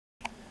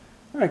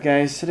Alright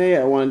guys, today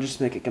I want to just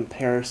make a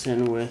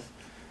comparison with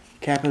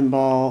cap and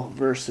ball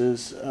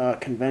versus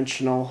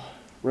conventional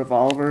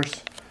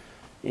revolvers.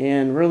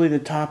 And really the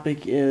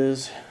topic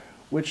is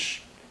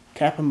which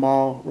cap and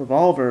ball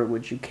revolver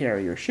would you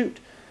carry or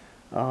shoot?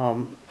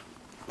 Some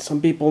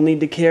people need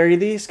to carry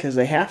these because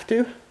they have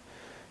to,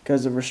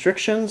 because of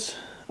restrictions.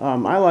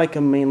 I like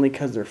them mainly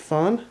because they're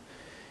fun.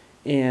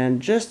 And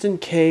just in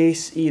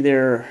case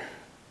either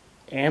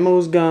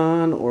ammo's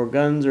gone or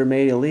guns are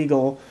made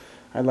illegal,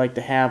 I'd like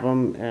to have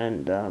them,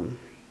 and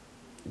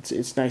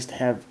it's nice to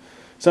have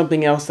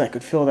something else that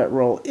could fill that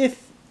role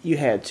if you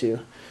had to,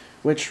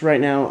 which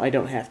right now I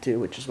don't have to,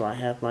 which is why I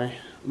have my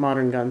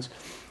modern guns.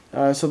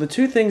 So the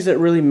two things that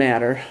really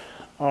matter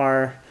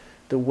are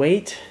the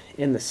weight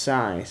and the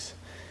size.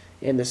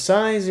 And the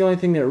size, the only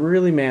thing that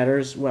really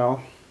matters,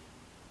 well,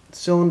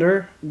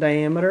 cylinder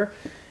diameter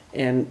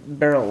and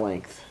barrel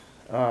length.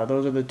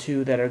 Those are the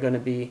two that are going to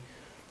be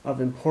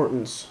of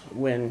importance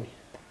when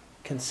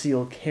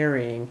concealed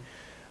carrying.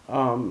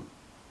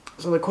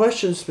 So the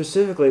question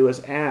specifically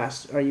was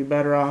asked, are you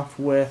better off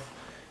with,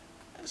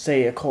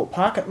 say, a Colt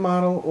pocket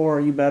model, or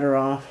are you better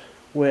off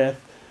with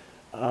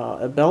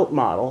a belt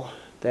model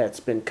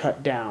that's been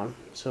cut down?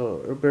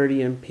 So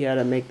Roberti and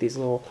Pieta make these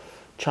little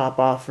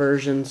chop-off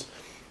versions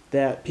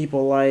that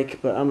people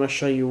like, but I'm going to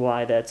show you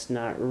why that's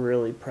not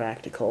really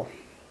practical.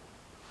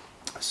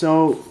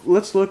 So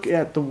let's look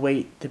at the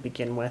weight to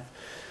begin with.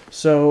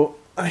 So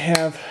I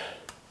have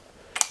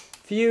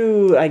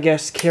few, I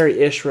guess,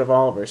 carry-ish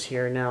revolvers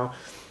here. Now,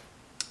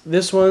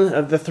 this one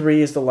of the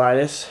three is the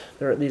lightest.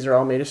 These are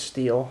all made of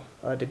steel,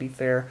 to be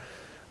fair.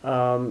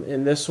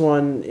 And this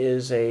one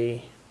is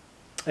a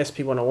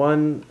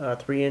SP-101,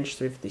 3-inch,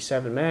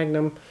 357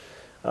 Magnum.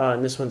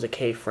 And this one's a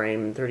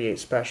K-frame, 38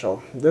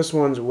 Special. This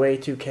one's way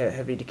too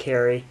heavy to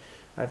carry.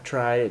 I've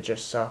tried, it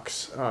just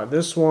sucks.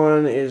 This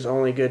one is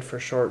only good for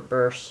short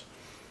bursts.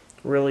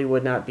 Really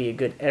would not be a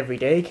good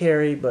everyday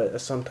carry, but a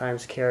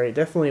sometimes carry.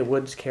 Definitely a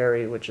woods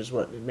carry, which is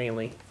what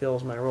mainly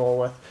fills my role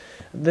with.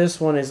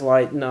 This one is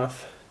light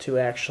enough to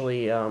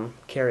actually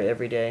carry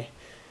every day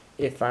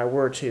if I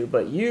were to,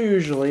 but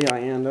usually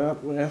I end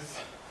up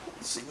with,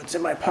 let's see what's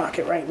in my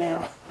pocket right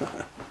now,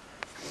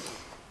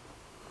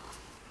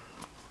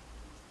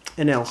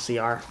 an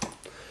LCR,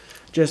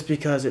 just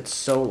because it's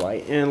so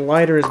light, and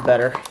lighter is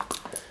better.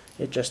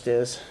 It just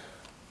is.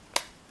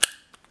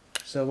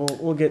 So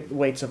we'll get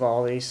weights of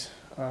all these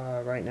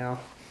right now.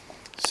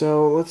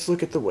 So let's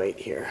look at the weight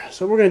here.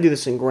 So we're going to do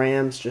this in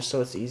grams just so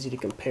it's easy to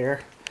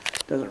compare.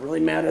 Doesn't really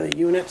matter the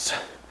units.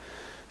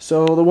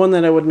 So the one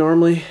that I would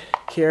normally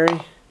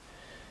carry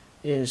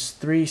is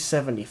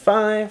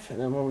 375,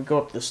 and then when we go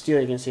up to the steel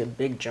you can see a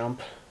big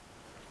jump.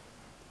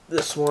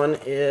 This one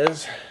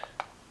is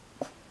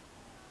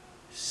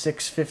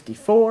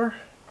 654,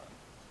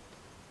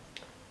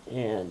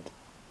 and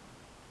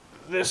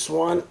this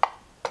one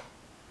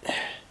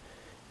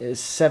is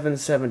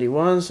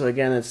 771, so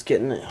again it's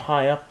getting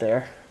high up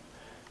there.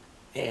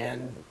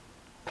 And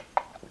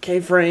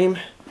K-frame,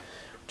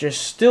 which is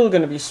still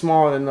going to be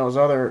smaller than those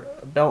other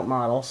belt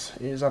models,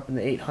 is up in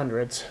the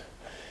 800s.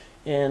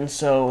 And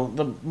so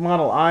the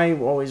model I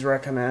always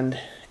recommend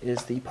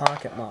is the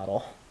pocket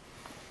model,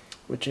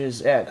 which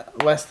is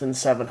at less than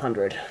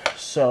 700.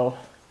 So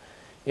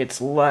it's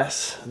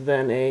less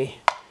than a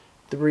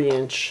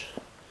 3-inch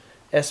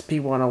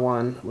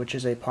SP-101, which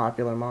is a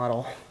popular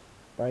model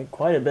by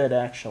quite a bit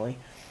actually,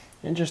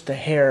 and just a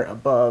hair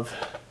above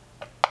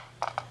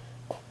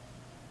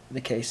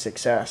the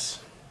K6S.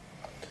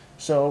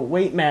 So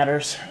weight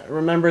matters.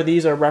 Remember,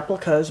 these are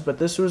replicas, but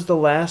this was the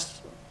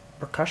last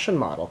percussion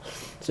model.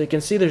 So you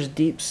can see there's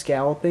deep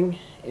scalloping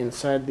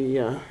inside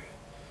the,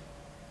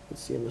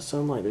 let's see in the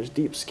sunlight, there's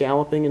deep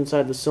scalloping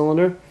inside the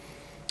cylinder,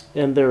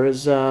 and there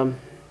is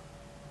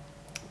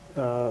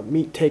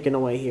meat taken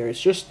away here. It's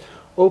just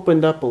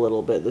opened up a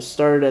little bit. This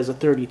started as a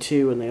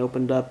 32 and they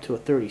opened up to a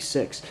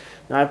 36.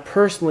 Now I've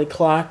personally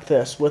clocked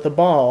this with a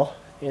ball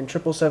in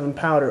 777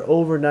 powder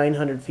over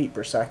 900 feet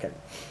per second.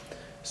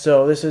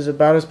 So this is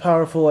about as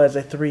powerful as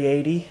a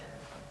 380,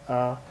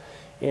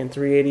 and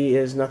 380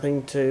 is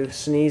nothing to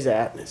sneeze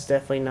at. It's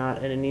definitely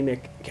not an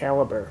anemic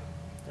caliber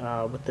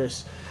with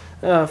this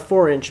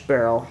 4-inch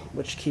barrel,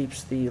 which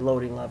keeps the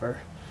loading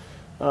lever.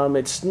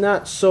 It's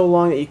not so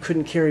long that you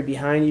couldn't carry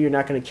behind you. You're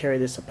not going to carry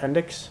this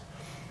appendix.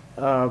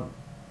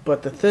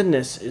 But the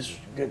thinness is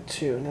good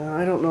too. Now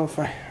I don't know if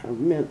I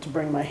meant to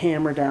bring my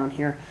hammer down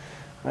here.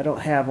 I don't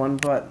have one,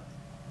 but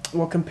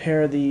we'll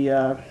compare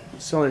the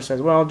cylinder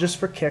size. Well, just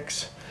for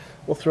kicks,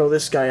 we'll throw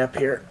this guy up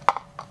here.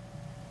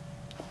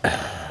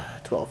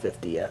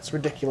 1250, yeah, it's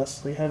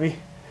ridiculously heavy.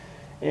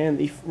 And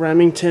the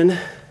Remington,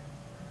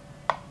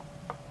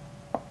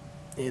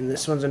 and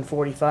this one's in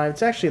 45.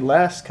 It's actually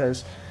less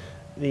because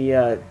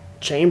the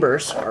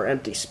chambers are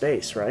empty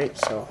space, right?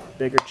 So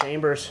bigger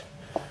chambers,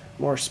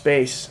 more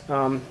space.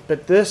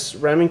 But this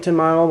Remington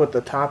model with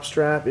the top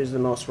strap is the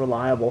most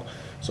reliable.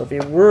 So if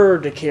you were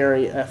to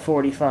carry a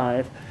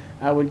 45,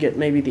 I would get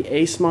maybe the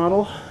Ace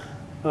model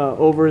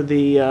over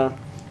the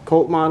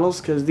Colt models,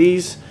 because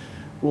these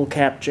will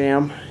cap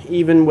jam.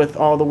 Even with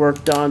all the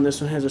work done,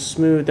 this one has a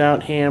smoothed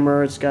out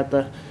hammer, it's got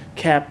the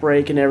cap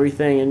brake and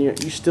everything, and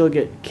you still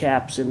get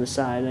caps in the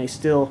side, and they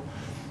still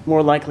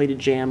more likely to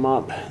jam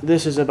up.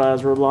 This is about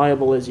as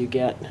reliable as you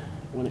get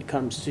when it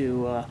comes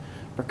to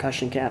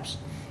percussion caps.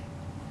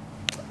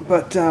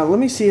 But let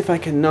me see if I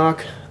can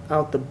knock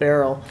out the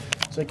barrel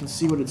so I can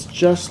see what it's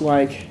just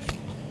like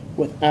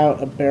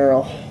without a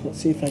barrel. Let's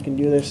see if I can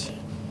do this.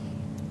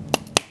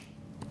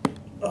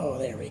 Oh,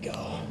 there we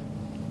go.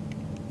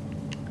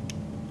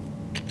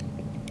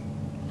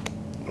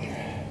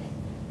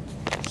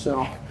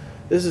 So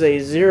this is a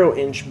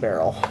 0-inch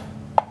barrel.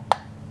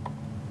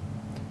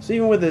 So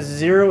even with a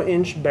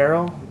 0-inch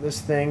barrel,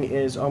 this thing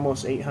is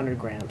almost 800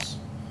 grams.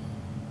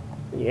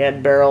 You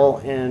add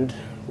barrel and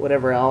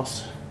whatever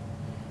else,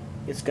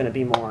 it's going to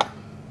be more.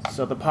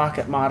 So the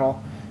pocket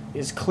model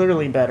is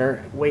clearly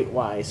better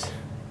weight-wise,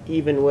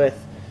 even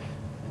with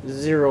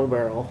 0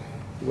 barrel,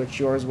 which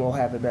yours will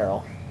have a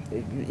barrel,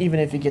 even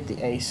if you get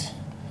the Ace.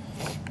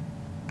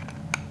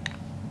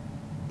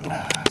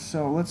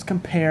 So let's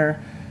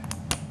compare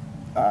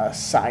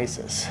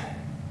sizes.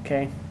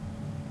 Okay.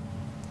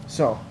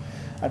 So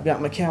I've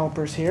got my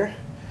calipers here,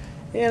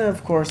 and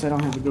of course I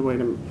don't have a good way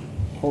to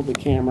hold the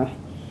camera.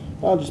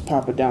 I'll just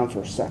pop it down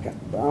for a second.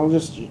 I'll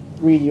just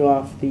read you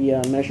off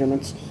the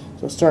measurements.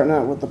 So starting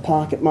out with the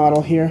pocket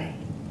model here,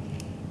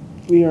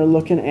 we are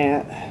looking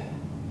at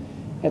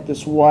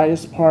this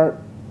widest part,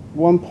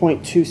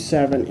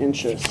 1.27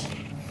 inches.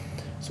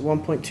 So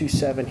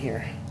 1.27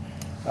 here.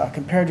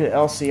 Compared to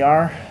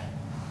LCR,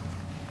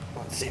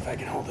 let's see if I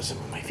can hold this in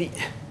with my feet.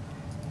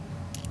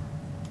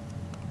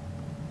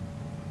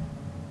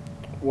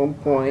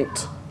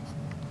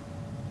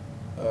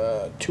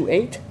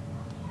 1.28,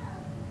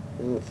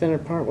 and the thinner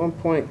part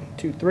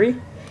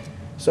 1.23.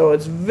 So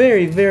it's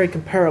very, very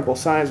comparable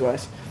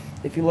size-wise.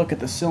 If you look at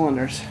the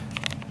cylinders,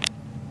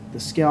 the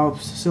scallop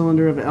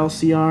cylinder of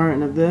LCR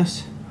and of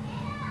this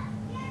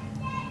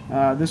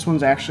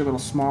one's actually a little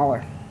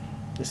smaller,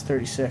 this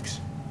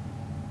 36.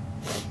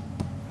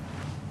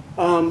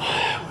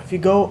 If you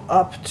go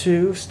up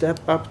to, step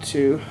up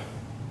to,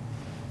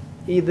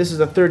 this is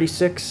a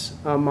 36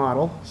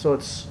 model, so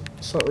it's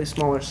a slightly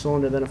smaller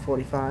cylinder than a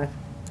 45.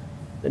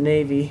 The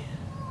Navy,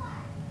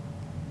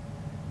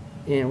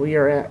 and we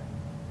are at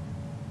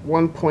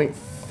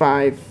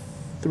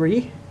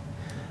 1.53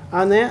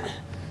 on that.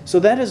 So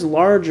that is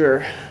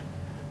larger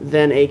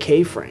than a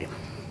K-frame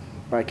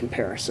by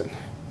comparison.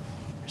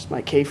 Here's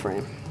my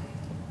K-frame,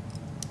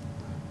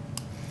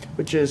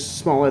 which is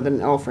smaller than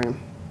an L-frame,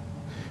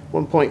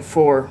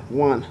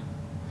 1.41.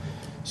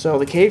 So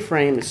the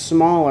K-frame is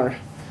smaller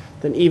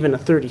than even a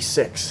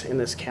 36 in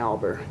this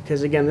caliber,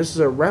 because again, this is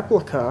a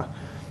replica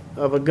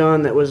of a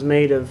gun that was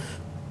made of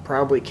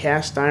probably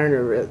cast iron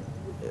or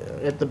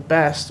at the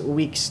best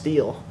weak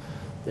steel.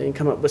 They didn't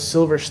come up with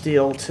silver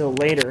steel till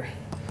later.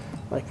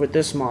 Like with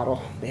this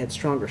model, they had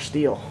stronger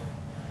steel,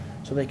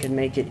 so they could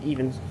make it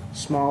even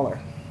smaller.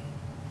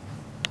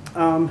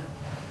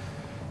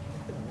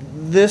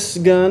 This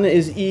gun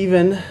is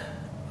even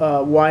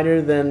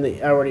wider than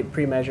I already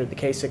pre-measured the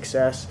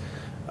K6S.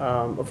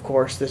 Of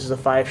course, this is a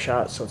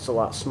 5-shot, so it's a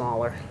lot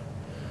smaller.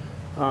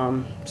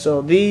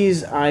 So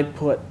these I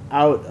put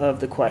out of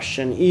the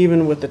question,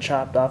 even with the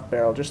chopped off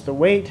barrel. Just the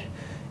weight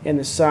and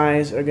the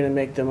size are going to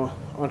make them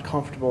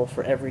uncomfortable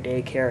for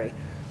everyday carry.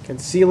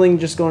 Concealing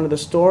just going to the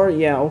store,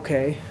 yeah,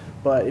 okay,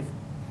 but if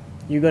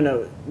you're going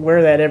to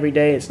wear that every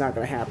day, it's not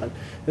going to happen.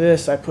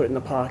 This I put in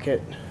the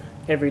pocket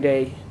every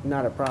day,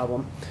 not a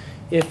problem.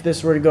 If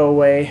this were to go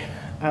away,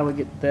 I would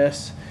get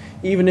this.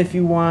 Even if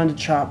you wanted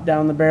to chop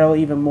down the barrel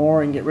even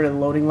more and get rid of the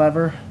loading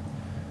lever,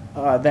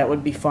 that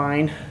would be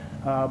fine.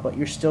 But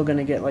you're still going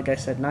to get, like I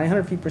said,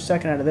 900 feet per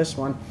second out of this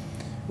one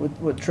with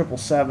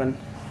 777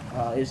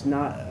 is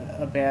not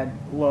a bad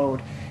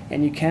load.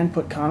 And you can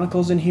put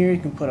conicals in here. You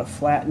can put a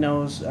flat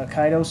nose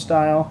Kaido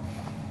style,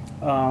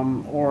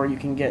 or you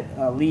can get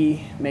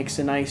Lee makes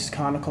a nice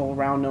conical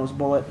round nose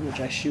bullet,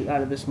 which I shoot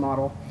out of this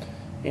model,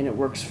 and it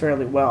works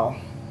fairly well.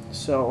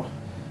 So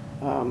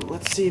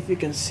let's see if you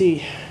can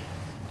see.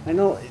 I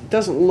know it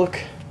doesn't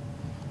look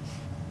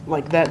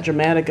like that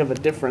dramatic of a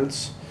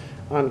difference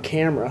on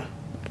camera,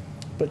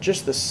 but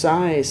just the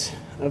size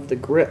of the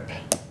grip,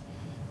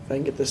 if I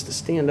can get this to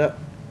stand up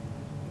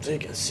so you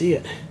can see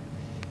it,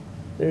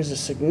 there's a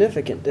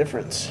significant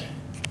difference.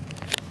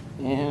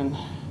 And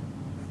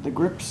the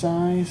grip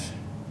size,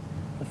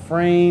 the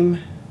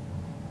frame,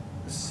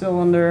 the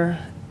cylinder,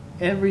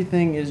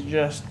 everything is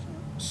just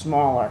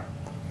smaller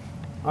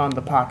on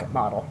the pocket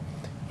model.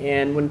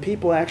 And when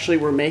people actually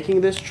were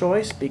making this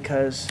choice,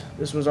 because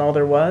this was all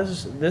there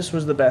was, this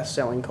was the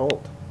best-selling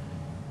Colt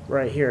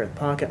right here, the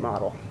pocket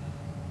model.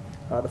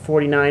 The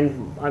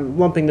 49, I'm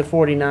lumping the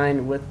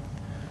 49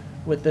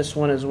 with this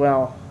one as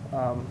well,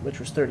 which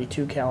was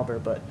 32 caliber,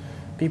 but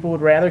people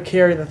would rather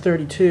carry the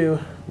 32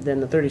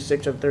 than the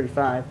 36 or the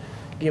 35,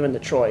 given the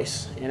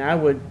choice, and I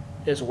would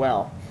as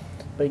well.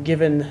 But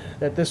given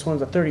that this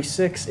one's a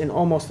 36 in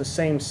almost the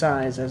same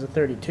size as a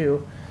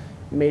 32,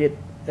 made it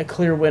a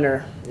clear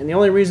winner. And the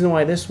only reason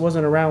why this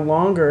wasn't around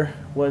longer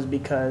was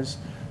because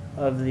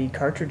of the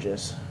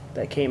cartridges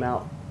that came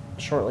out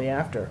shortly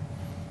after.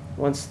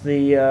 Once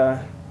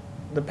the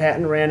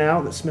patent ran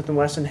out that Smith &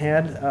 Wesson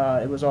had,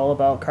 it was all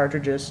about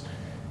cartridges,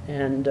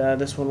 and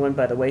this one went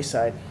by the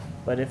wayside.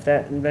 But if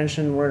that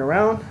invention weren't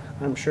around,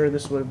 I'm sure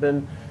this would have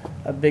been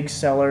a big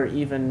seller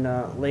even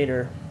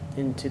later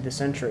into the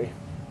century.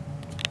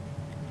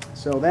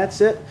 So that's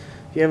it.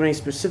 If you have any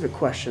specific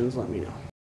questions, let me know.